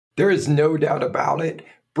There is no doubt about it.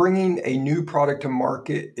 Bringing a new product to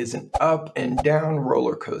market is an up and down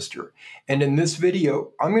roller coaster. And in this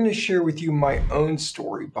video, I'm going to share with you my own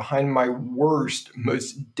story behind my worst,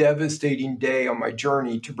 most devastating day on my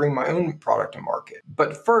journey to bring my own product to market.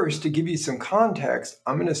 But first, to give you some context,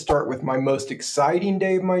 I'm going to start with my most exciting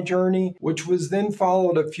day of my journey, which was then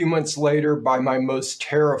followed a few months later by my most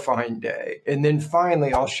terrifying day. And then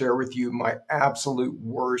finally, I'll share with you my absolute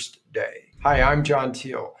worst day. Hi, I'm John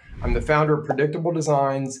Teal. I'm the founder of Predictable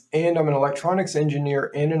Designs, and I'm an electronics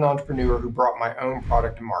engineer and an entrepreneur who brought my own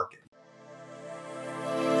product to market.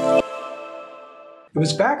 It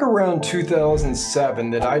was back around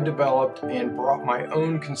 2007 that I developed and brought my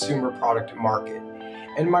own consumer product to market.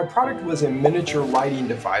 And my product was a miniature lighting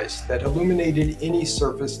device that illuminated any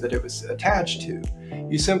surface that it was attached to.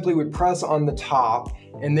 You simply would press on the top,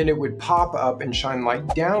 and then it would pop up and shine light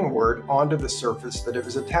downward onto the surface that it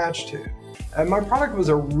was attached to. And my product was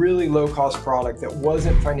a really low-cost product that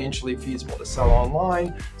wasn't financially feasible to sell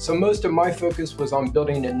online, so most of my focus was on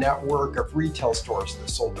building a network of retail stores that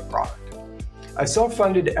sold the product. I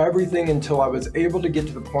self-funded everything until I was able to get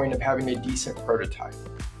to the point of having a decent prototype.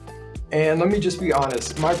 And let me just be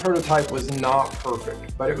honest, my prototype was not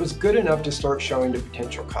perfect, but it was good enough to start showing to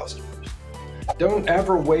potential customers. Don't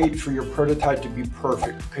ever wait for your prototype to be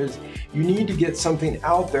perfect, because you need to get something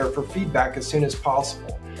out there for feedback as soon as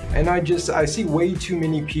possible. And I see way too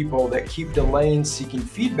many people that keep delaying seeking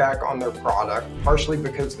feedback on their product, partially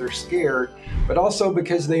because they're scared, but also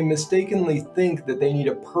because they mistakenly think that they need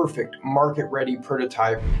a perfect market-ready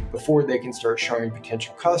prototype before they can start showing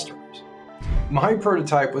potential customers. My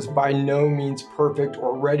prototype was by no means perfect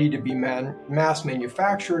or ready to be mass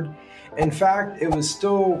manufactured. In fact, it was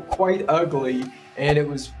still quite ugly, and it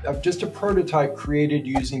was just a prototype created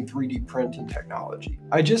using 3D printing technology.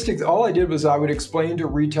 All I did was I would explain to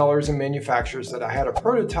retailers and manufacturers that I had a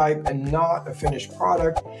prototype and not a finished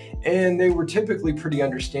product, and they were typically pretty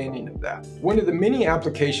understanding of that. One of the many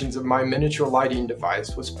applications of my miniature lighting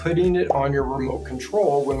device was putting it on your remote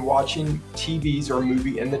control when watching TVs or a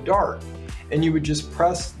movie in the dark. And you would just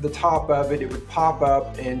press the top of it, it would pop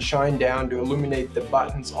up and shine down to illuminate the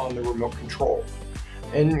buttons on the remote control.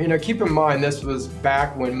 And keep in mind, this was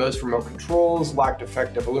back when most remote controls lacked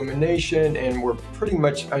effective illumination and were pretty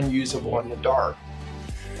much unusable in the dark.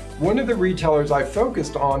 One of the retailers I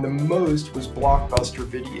focused on the most was Blockbuster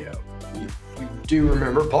Video. You do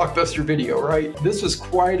remember Blockbuster Video, right? This was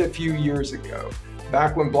quite a few years ago,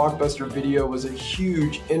 back when Blockbuster Video was a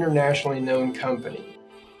huge internationally known company.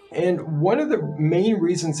 And one of the main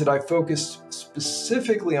reasons that I focused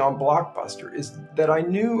specifically on Blockbuster is that I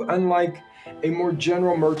knew, unlike a more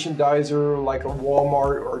general merchandiser like a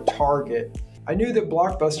Walmart or Target, I knew that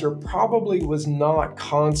Blockbuster probably was not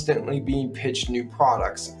constantly being pitched new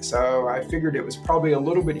products. So I figured it was probably a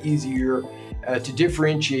little bit easier to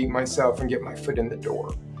differentiate myself and get my foot in the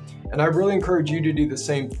door. And I really encourage you to do the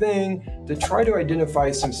same thing, to try to identify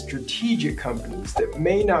some strategic companies that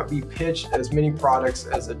may not be pitched as many products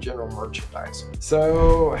as a general merchandiser.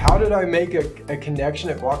 So how did I make a connection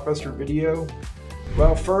at Blockbuster Video?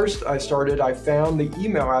 Well, first I found the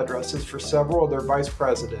email addresses for several of their vice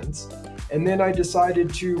presidents, and then I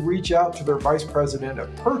decided to reach out to their vice president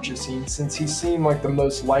of purchasing, since he seemed like the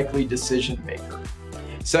most likely decision maker.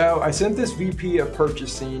 So I sent this VP of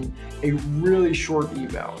purchasing a really short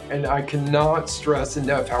email, and I cannot stress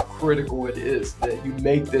enough how critical it is that you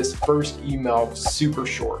make this first email super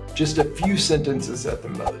short, just a few sentences at the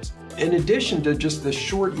most. In addition to just the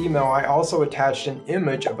short email, I also attached an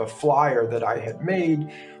image of a flyer that I had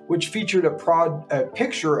made, which featured a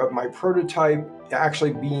picture of my prototype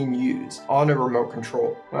actually being used on a remote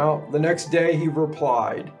control. Well, the next day he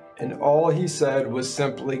replied, and all he said was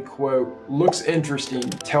simply, quote, "Looks interesting,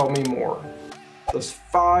 tell me more." Those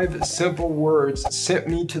 5 simple words sent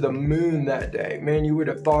me to the moon that day. Man, you would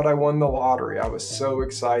have thought I won the lottery. I was so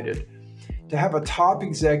excited. To have a top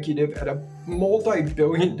executive at a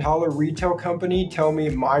multi-billion-dollar retail company tell me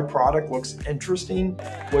my product looks interesting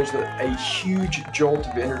was a huge jolt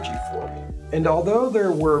of energy for me. And although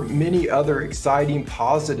there were many other exciting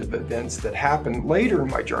positive events that happened later in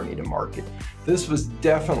my journey to market, this was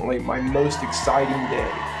definitely my most exciting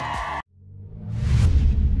day.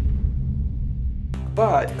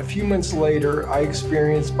 But a few months later, I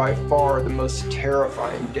experienced by far the most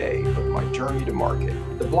terrifying day of my journey to market.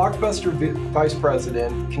 The Blockbuster vice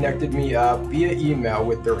president connected me up via email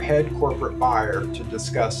with their head corporate buyer to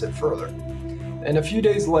discuss it further. And a few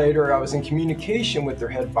days later, I was in communication with their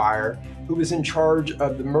head buyer, who was in charge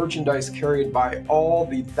of the merchandise carried by all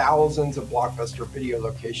the thousands of Blockbuster Video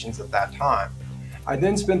locations at that time. I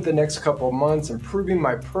then spent the next couple of months improving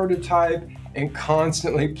my prototype and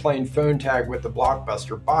constantly playing phone tag with the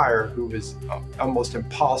Blockbuster buyer, who was almost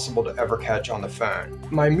impossible to ever catch on the phone.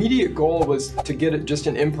 My immediate goal was to get just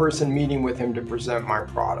an in-person meeting with him to present my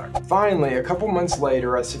product. Finally, a couple months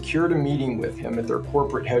later, I secured a meeting with him at their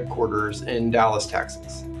corporate headquarters in Dallas,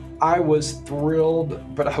 Texas. I was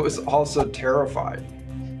thrilled, but I was also terrified.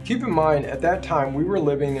 Keep in mind, at that time, we were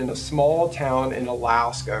living in a small town in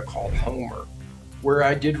Alaska called Homer, where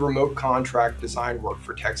I did remote contract design work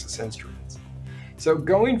for Texas Instruments. So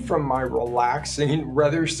going from my relaxing,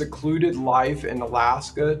 rather secluded life in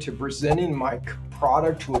Alaska to presenting my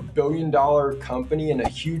product to $1 billion company in a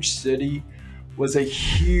huge city was a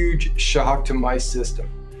huge shock to my system.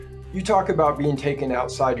 You talk about being taken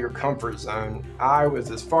outside your comfort zone. I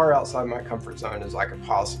was as far outside my comfort zone as I could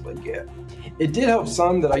possibly get. It did help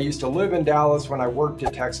some that I used to live in Dallas when I worked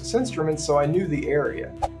at Texas Instruments, so I knew the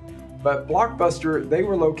area. But Blockbuster, they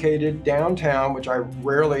were located downtown, which I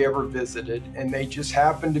rarely ever visited, and they just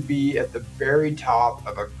happened to be at the very top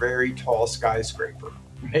of a very tall skyscraper,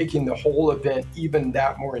 making the whole event even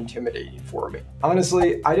that more intimidating for me.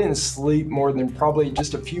 Honestly, I didn't sleep more than probably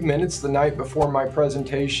just a few minutes the night before my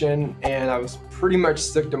presentation, and I was pretty much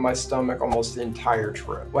sick to my stomach almost the entire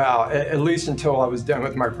trip. Well, at least until I was done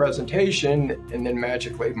with my presentation, and then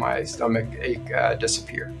magically my stomach ache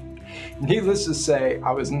disappeared. Needless to say,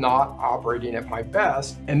 I was not operating at my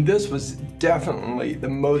best, and this was definitely the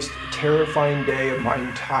most terrifying day of my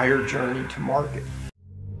entire journey to market.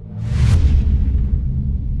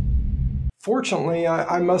 Fortunately,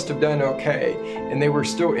 I must have done okay, and they were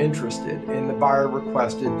still interested, and the buyer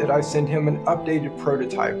requested that I send him an updated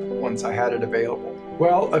prototype once I had it available.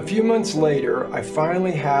 Well, a few months later, I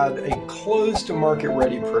finally had a close to market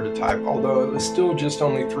ready prototype, although it was still just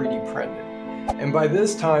only 3D printed. And by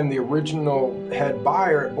this time, the original head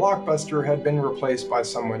buyer at Blockbuster had been replaced by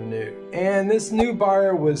someone new. And this new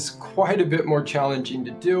buyer was quite a bit more challenging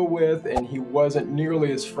to deal with, and he wasn't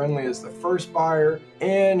nearly as friendly as the first buyer,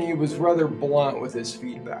 and he was rather blunt with his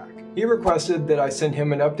feedback. He requested that I send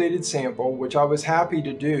him an updated sample, which I was happy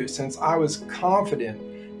to do since I was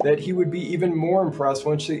confident that he would be even more impressed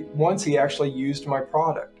once he actually used my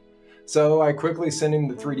product. So I quickly sent him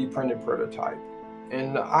the 3D printed prototype.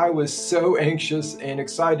 And I was so anxious and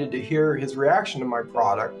excited to hear his reaction to my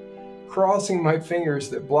product, crossing my fingers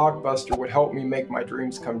that Blockbuster would help me make my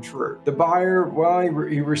dreams come true. The buyer, well,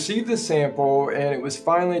 he received the sample, and it was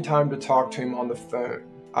finally time to talk to him on the phone.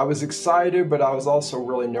 I was excited, but I was also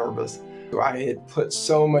really nervous. I had put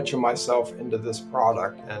so much of myself into this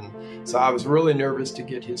product, and so I was really nervous to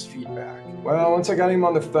get his feedback. Well, once I got him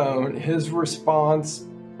on the phone, his response,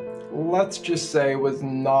 let's just say, was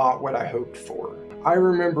not what I hoped for. I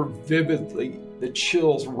remember vividly the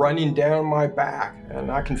chills running down my back,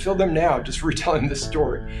 and I can feel them now just retelling this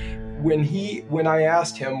story, when I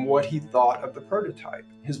asked him what he thought of the prototype.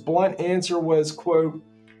 His blunt answer was, quote,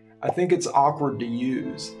 "I think it's awkward to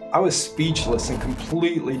use." I was speechless and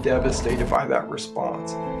completely devastated by that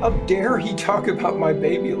response. How dare he talk about my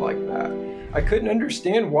baby like that? I couldn't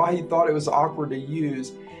understand why he thought it was awkward to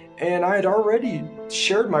use, and I had already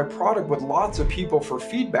shared my product with lots of people for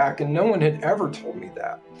feedback, and no one had ever told me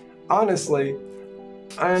that. Honestly,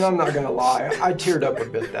 and I'm not gonna lie, I teared up a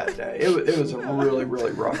bit that day. It was a really,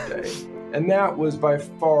 really rough day. And that was by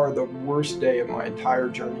far the worst day of my entire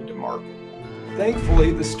journey to market.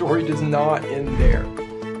 Thankfully, the story does not end there.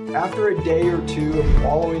 After a day or two of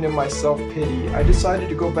wallowing in my self-pity, I decided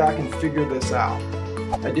to go back and figure this out.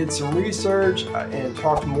 I did some research and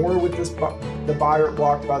talked more with the buyer at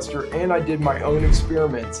Blockbuster, and I did my own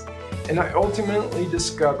experiments, and I ultimately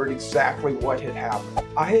discovered exactly what had happened.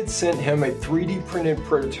 I had sent him a 3D printed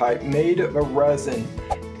prototype made of a resin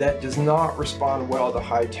that does not respond well to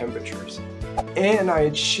high temperatures. And I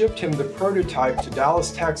had shipped him the prototype to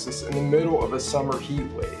Dallas, Texas in the middle of a summer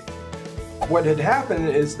heat wave. What had happened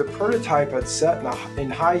is the prototype had set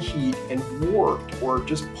in high heat and warped or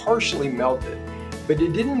just partially melted. But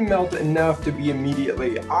it didn't melt enough to be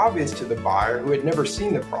immediately obvious to the buyer who had never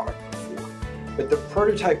seen the product before. But the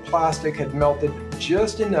prototype plastic had melted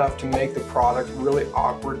just enough to make the product really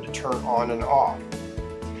awkward to turn on and off.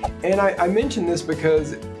 And I mention this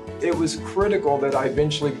because it was critical that I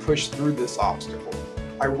eventually pushed through this obstacle.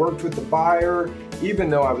 I worked with the buyer, even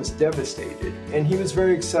though I was devastated, and he was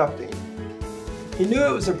very accepting. He knew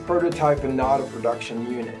it was a prototype and not a production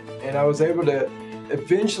unit, and I was able to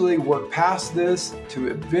eventually work past this to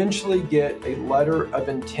eventually get a letter of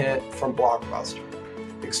intent from Blockbuster,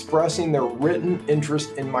 expressing their written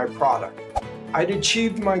interest in my product. I'd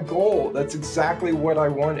achieved my goal. That's exactly what I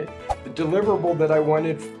wanted. The deliverable that I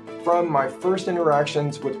wanted from my first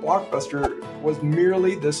interactions with Blockbuster was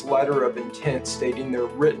merely this letter of intent stating their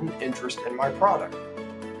written interest in my product.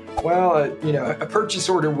 Well, a purchase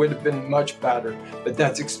order would have been much better, but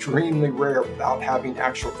that's extremely rare without having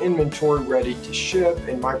actual inventory ready to ship,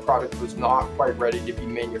 and my product was not quite ready to be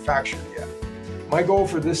manufactured yet. My goal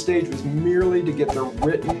for this stage was merely to get their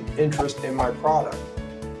written interest in my product.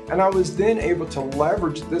 And I was then able to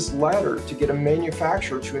leverage this letter to get a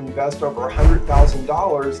manufacturer to invest over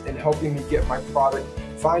 $100,000 in helping me get my product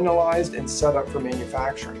finalized and set up for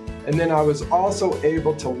manufacturing. And then I was also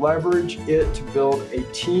able to leverage it to build a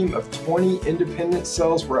team of 20 independent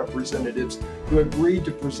sales representatives who agreed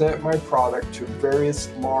to present my product to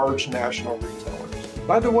various large national retailers.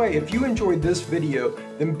 By the way, if you enjoyed this video,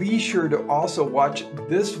 then be sure to also watch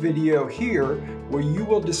this video here, where you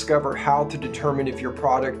will discover how to determine if your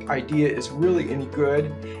product idea is really any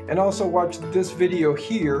good, and also watch this video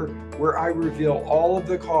here, where I reveal all of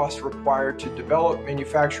the costs required to develop,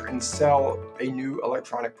 manufacture, and sell a new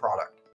electronic product.